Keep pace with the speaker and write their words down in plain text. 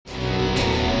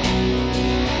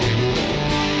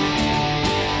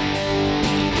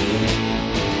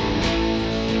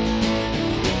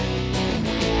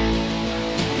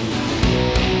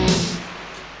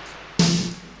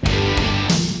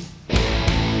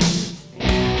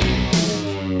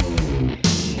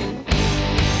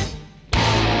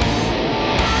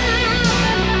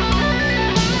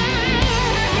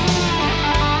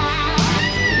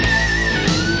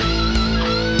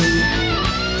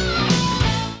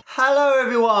Hello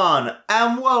everyone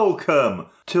and welcome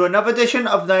to another edition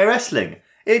of No Wrestling.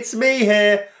 It's me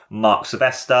here, Mark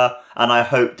Sylvester, and I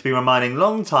hope to be reminding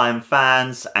long-time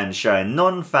fans and showing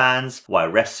non-fans why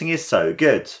wrestling is so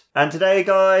good. And today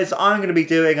guys, I'm going to be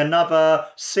doing another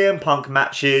CM Punk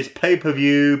matches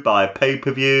pay-per-view by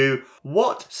pay-per-view.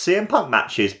 What CM Punk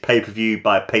matches pay-per-view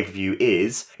by pay-per-view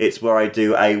is, it's where I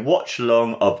do a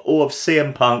watch-along of all of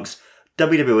CM Punk's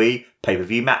WWE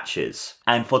pay-per-view matches.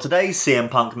 And for today's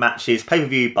CM Punk matches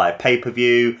pay-per-view by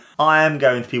pay-per-view, I am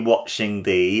going to be watching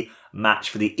the match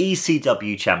for the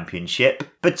ECW Championship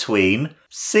between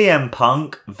CM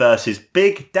Punk versus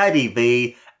Big Daddy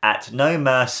V at No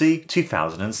Mercy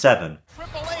 2007.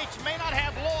 Triple H may not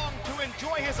have long to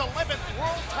enjoy his 11th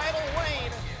world title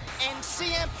reign, and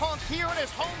CM Punk here in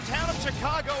his hometown of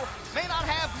Chicago may not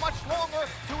have much longer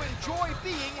to enjoy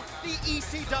being the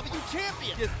ECW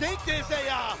champion. You think there's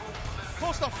a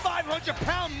close to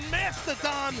 500-pound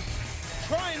mastodon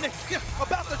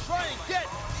about to try and get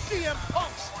CM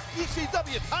Punk's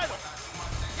ECW title?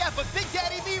 Yeah, but Big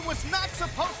Daddy V was not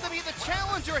supposed to be the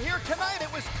challenger here tonight.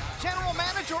 It was General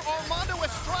Manager Armando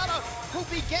Estrada who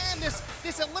began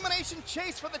this elimination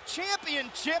chase for the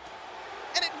championship.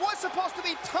 And it was supposed to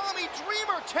be Tommy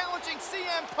Dreamer challenging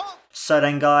CM Punk. So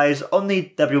then guys, on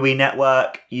the WWE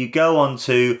Network, you go on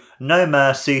to No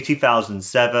Mercy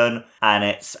 2007, and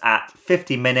it's at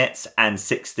 50 minutes and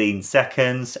 16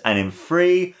 seconds. And in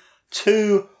 3,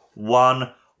 2,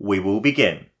 1, we will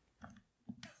begin.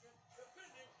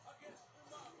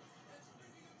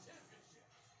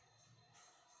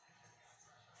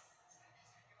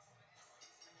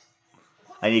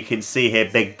 And you can see here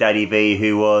Big Daddy V,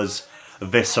 who was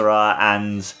Viscera,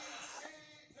 and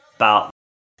about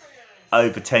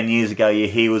over 10 years ago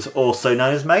he was also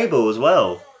known as Mabel as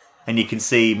well. And you can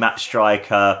see Matt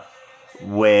Striker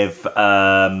with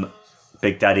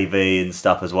Big Daddy V and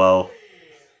stuff as well.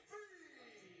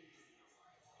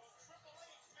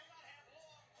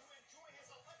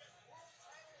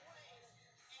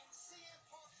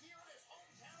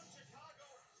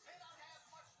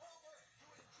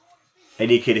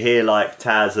 And you could hear like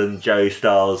Taz and Joe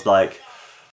Styles like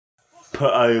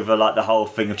put over like the whole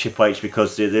thing of Triple H,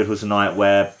 because there was a night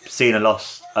where Cena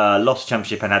lost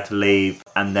championship and had to leave,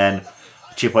 and then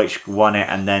Triple H won it,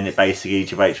 and then it basically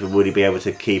Triple H would he be able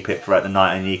to keep it throughout the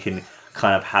night. And you can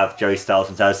kind of have Joe Styles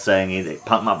and Taz saying that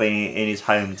Punk might be in his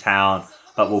hometown,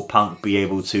 but will Punk be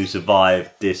able to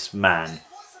survive this man?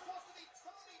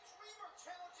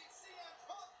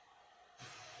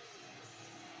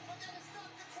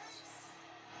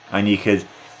 And you could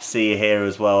see here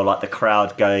as well, like the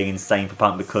crowd going insane for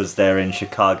Punk because they're in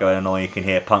Chicago, Illinois. You can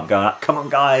hear Punk going like, "Come on,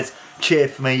 guys, cheer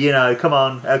for me! You know, come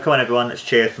on, everyone, let's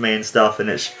cheer for me and stuff." And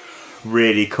it's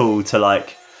really cool to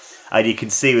like, and you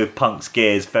can see with Punk's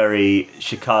gear is very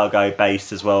Chicago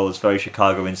based as well. It's very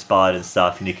Chicago inspired and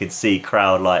stuff. And you can see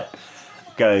crowd like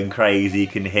going crazy. You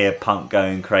can hear Punk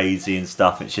going crazy and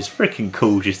stuff. It's just freaking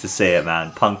cool just to see it,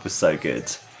 man. Punk was so good.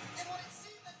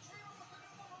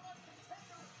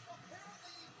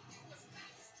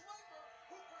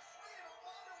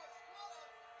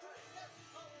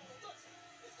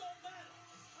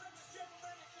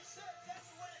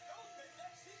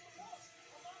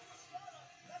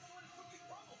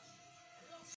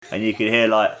 And you can hear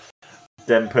like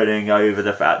them putting over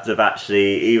the fact of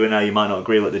actually, even though you might not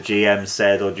agree with what the GM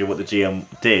said or what the GM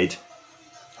did,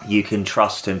 you can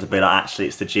trust him to be like, actually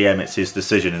it's the GM, it's his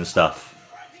decision and stuff.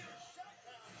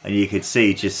 And you could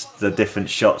see just the different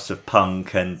shots of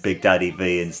Punk and Big Daddy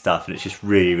V and stuff, and it's just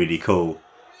really, really cool.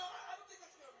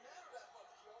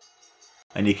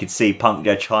 And you can see Punk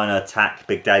there trying to attack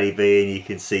Big Daddy V, and you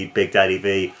can see Big Daddy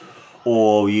V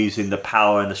or using the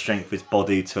power and the strength of his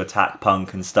body to attack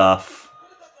Punk and stuff.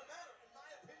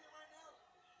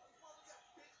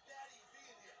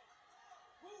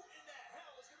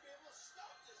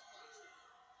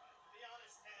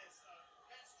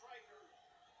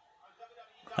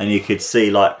 And you could see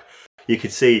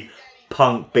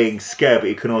Punk being scared, but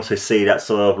you can also see that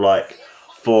sort of like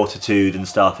fortitude and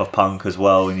stuff of Punk as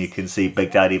well. And you can see Big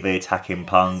Daddy V attacking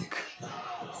Punk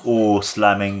or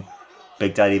slamming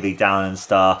Big Daddy V down and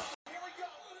stuff.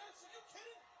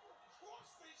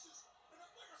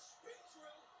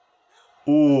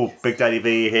 Ooh, Big Daddy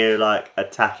V here like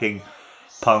attacking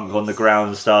Punk on the ground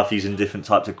and stuff, using different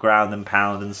types of ground and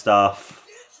pound and stuff.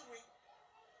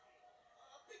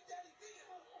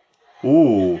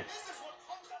 Ooh.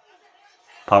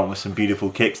 Punk with some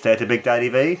beautiful kicks there to Big Daddy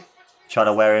V, trying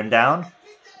to wear him down.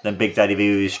 Then Big Daddy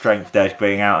V with his strength there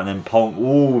bringing out, and then Punk,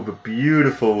 ooh, the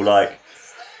beautiful like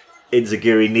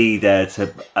Enziguri knee there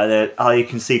to, and then you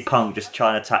can see Punk just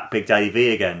trying to attack Big Daddy V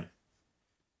again.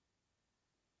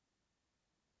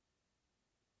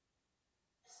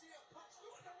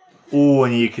 Oh,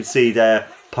 and you can see there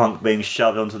Punk being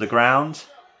shoved onto the ground.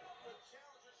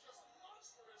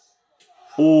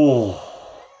 Oh.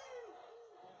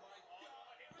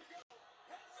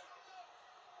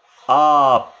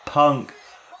 Punk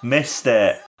missed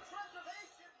it.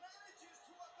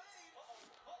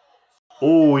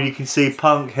 Oh, you can see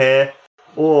Punk here.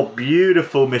 Oh,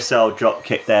 beautiful missile drop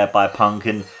kick there by Punk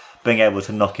and being able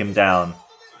to knock him down.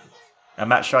 And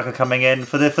Matt Striker coming in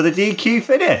for the DQ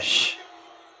finish.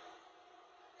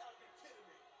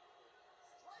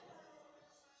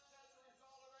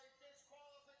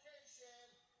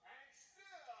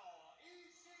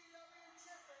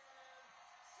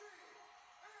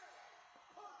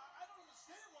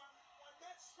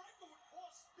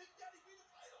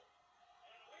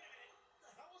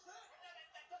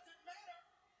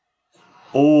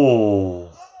 Oh,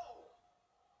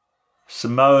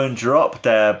 Samoan drop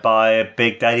there by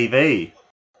Big Daddy V.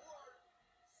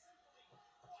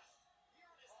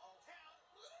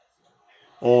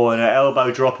 Oh, and an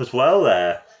elbow drop as well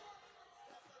there.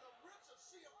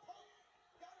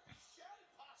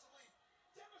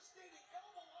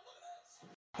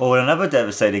 Oh, and another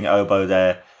devastating elbow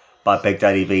there by Big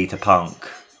Daddy V to Punk.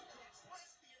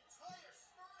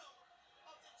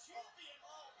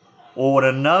 Oh, and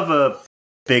another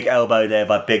big elbow there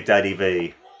by Big Daddy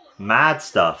V. Mad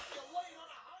stuff.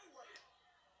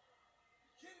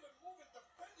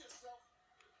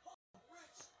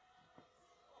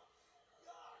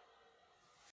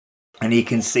 And you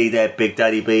can see there Big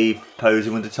Daddy V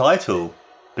posing with the title.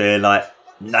 Being like,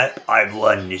 nope, I've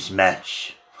won this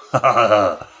match.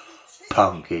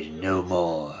 Punk is no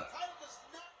more.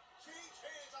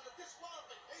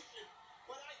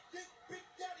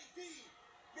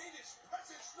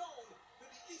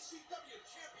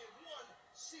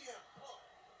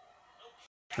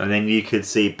 And then you could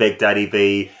see Big Daddy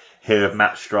V here with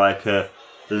Matt Striker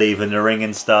leaving the ring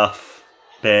and stuff.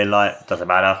 Being like, doesn't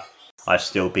matter. I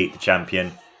still beat the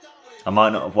champion. I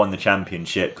might not have won the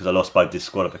championship because I lost by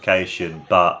disqualification,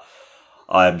 but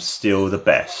I'm still the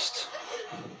best.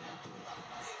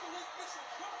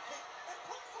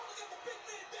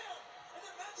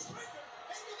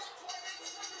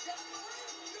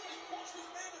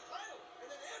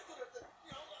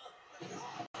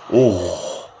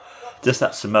 Oh, just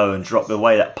that Samoan drop, the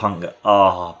way that Punk,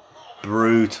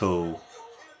 brutal.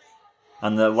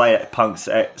 And the way that Punk's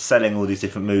selling all these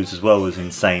different moves as well was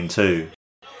insane too.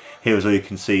 Here's where you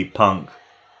can see Punk.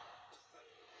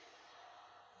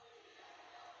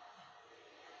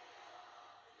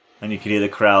 And you can hear the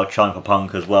crowd chant for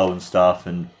Punk as well and stuff,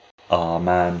 and oh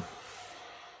man.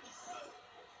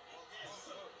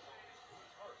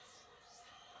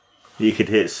 You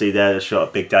could see there the shot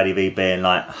of Big Daddy V being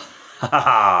like, ha ha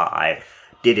ha, I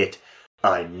did it.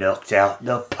 I knocked out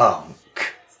the Punk.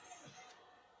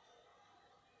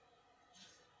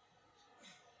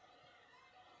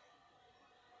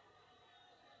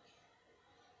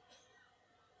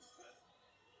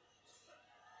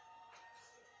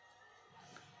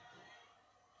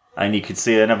 And you could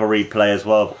see another replay as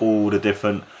well of all the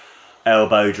different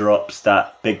elbow drops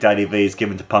that Big Daddy V is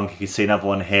giving to Punk. You can see another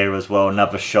one here as well,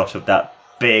 another shot of that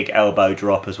big elbow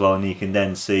drop as well. And you can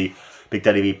then see Big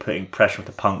Daddy V putting pressure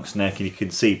onto Punk's neck. And you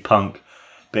can see Punk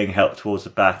being helped towards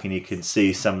the back. And you can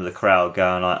see some of the crowd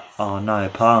going like, oh no,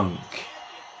 Punk.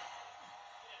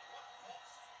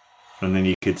 And then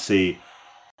you could see,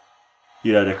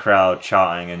 you know, the crowd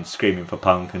chanting and screaming for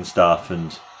Punk and stuff.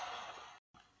 And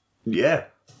yeah.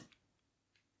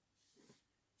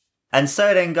 And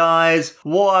so then, guys,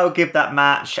 what I would give that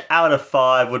match out of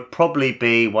 5 would probably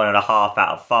be 1.5 out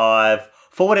of 5.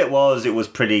 For what it was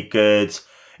pretty good.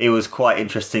 It was quite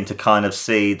interesting to kind of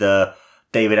see the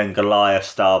David and Goliath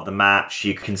style of the match.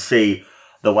 You can see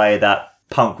the way that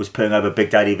Punk was putting over Big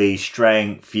Daddy V's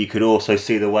strength. You could also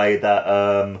see the way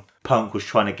that Punk was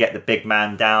trying to get the big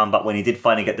man down. But when he did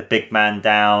finally get the big man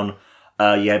down,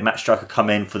 you had Matt Striker come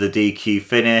in for the DQ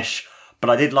finish. But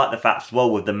I did like the fact as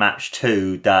well with the match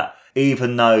too that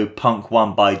even though Punk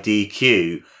won by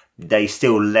DQ, they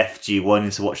still left you wanting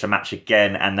to watch the match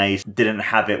again, and they didn't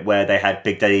have it where they had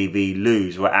Big Daddy V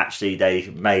lose, where actually they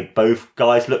made both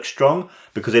guys look strong,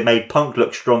 because they made Punk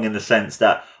look strong in the sense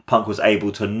that Punk was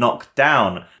able to knock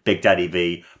down Big Daddy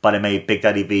V, but it made Big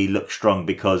Daddy V look strong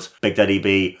because Big Daddy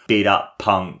V beat up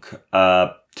Punk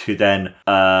to then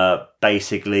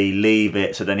basically leave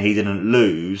it so then he didn't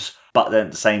lose. But then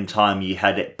at the same time, you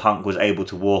had it, Punk was able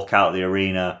to walk out the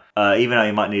arena. Even though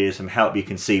he might need some help, you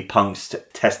can see Punk's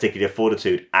testicular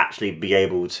fortitude actually be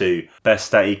able to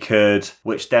best that he could,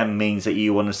 which then means that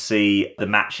you want to see the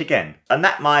match again. And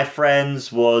that, my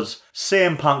friends, was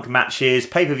CM Punk matches,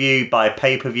 pay-per-view by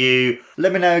pay-per-view.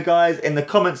 Let me know, guys, in the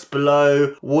comments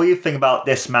below what you think about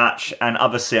this match and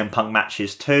other CM Punk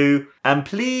matches too. And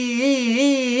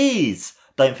please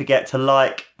don't forget to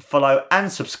like, follow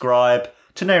and subscribe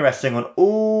to No Wrestling on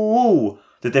all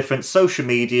the different social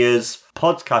medias,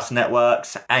 podcast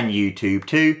networks, and YouTube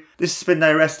too. This has been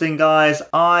No Wrestling, guys.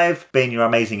 I've been your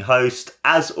amazing host,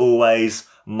 as always,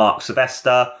 Mark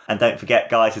Sylvester. And don't forget,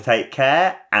 guys, to take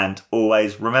care and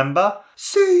always remember,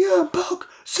 CM Punk,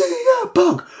 CM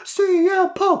Punk,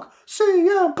 CM Punk,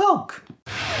 CM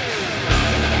Punk.